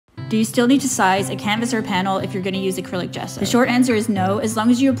Do you still need to size a canvas or panel if you're going to use acrylic gesso? The short answer is no, as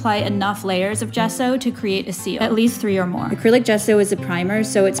long as you apply enough layers of gesso to create a seal, at least 3 or more. Acrylic gesso is a primer,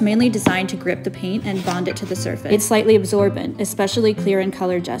 so it's mainly designed to grip the paint and bond it to the surface. It's slightly absorbent, especially clear and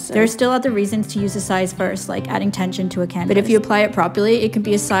colored gesso. There are still other reasons to use a size first, like adding tension to a canvas. But if you apply it properly, it can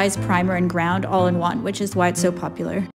be a size, primer, and ground all in one, which is why it's so popular.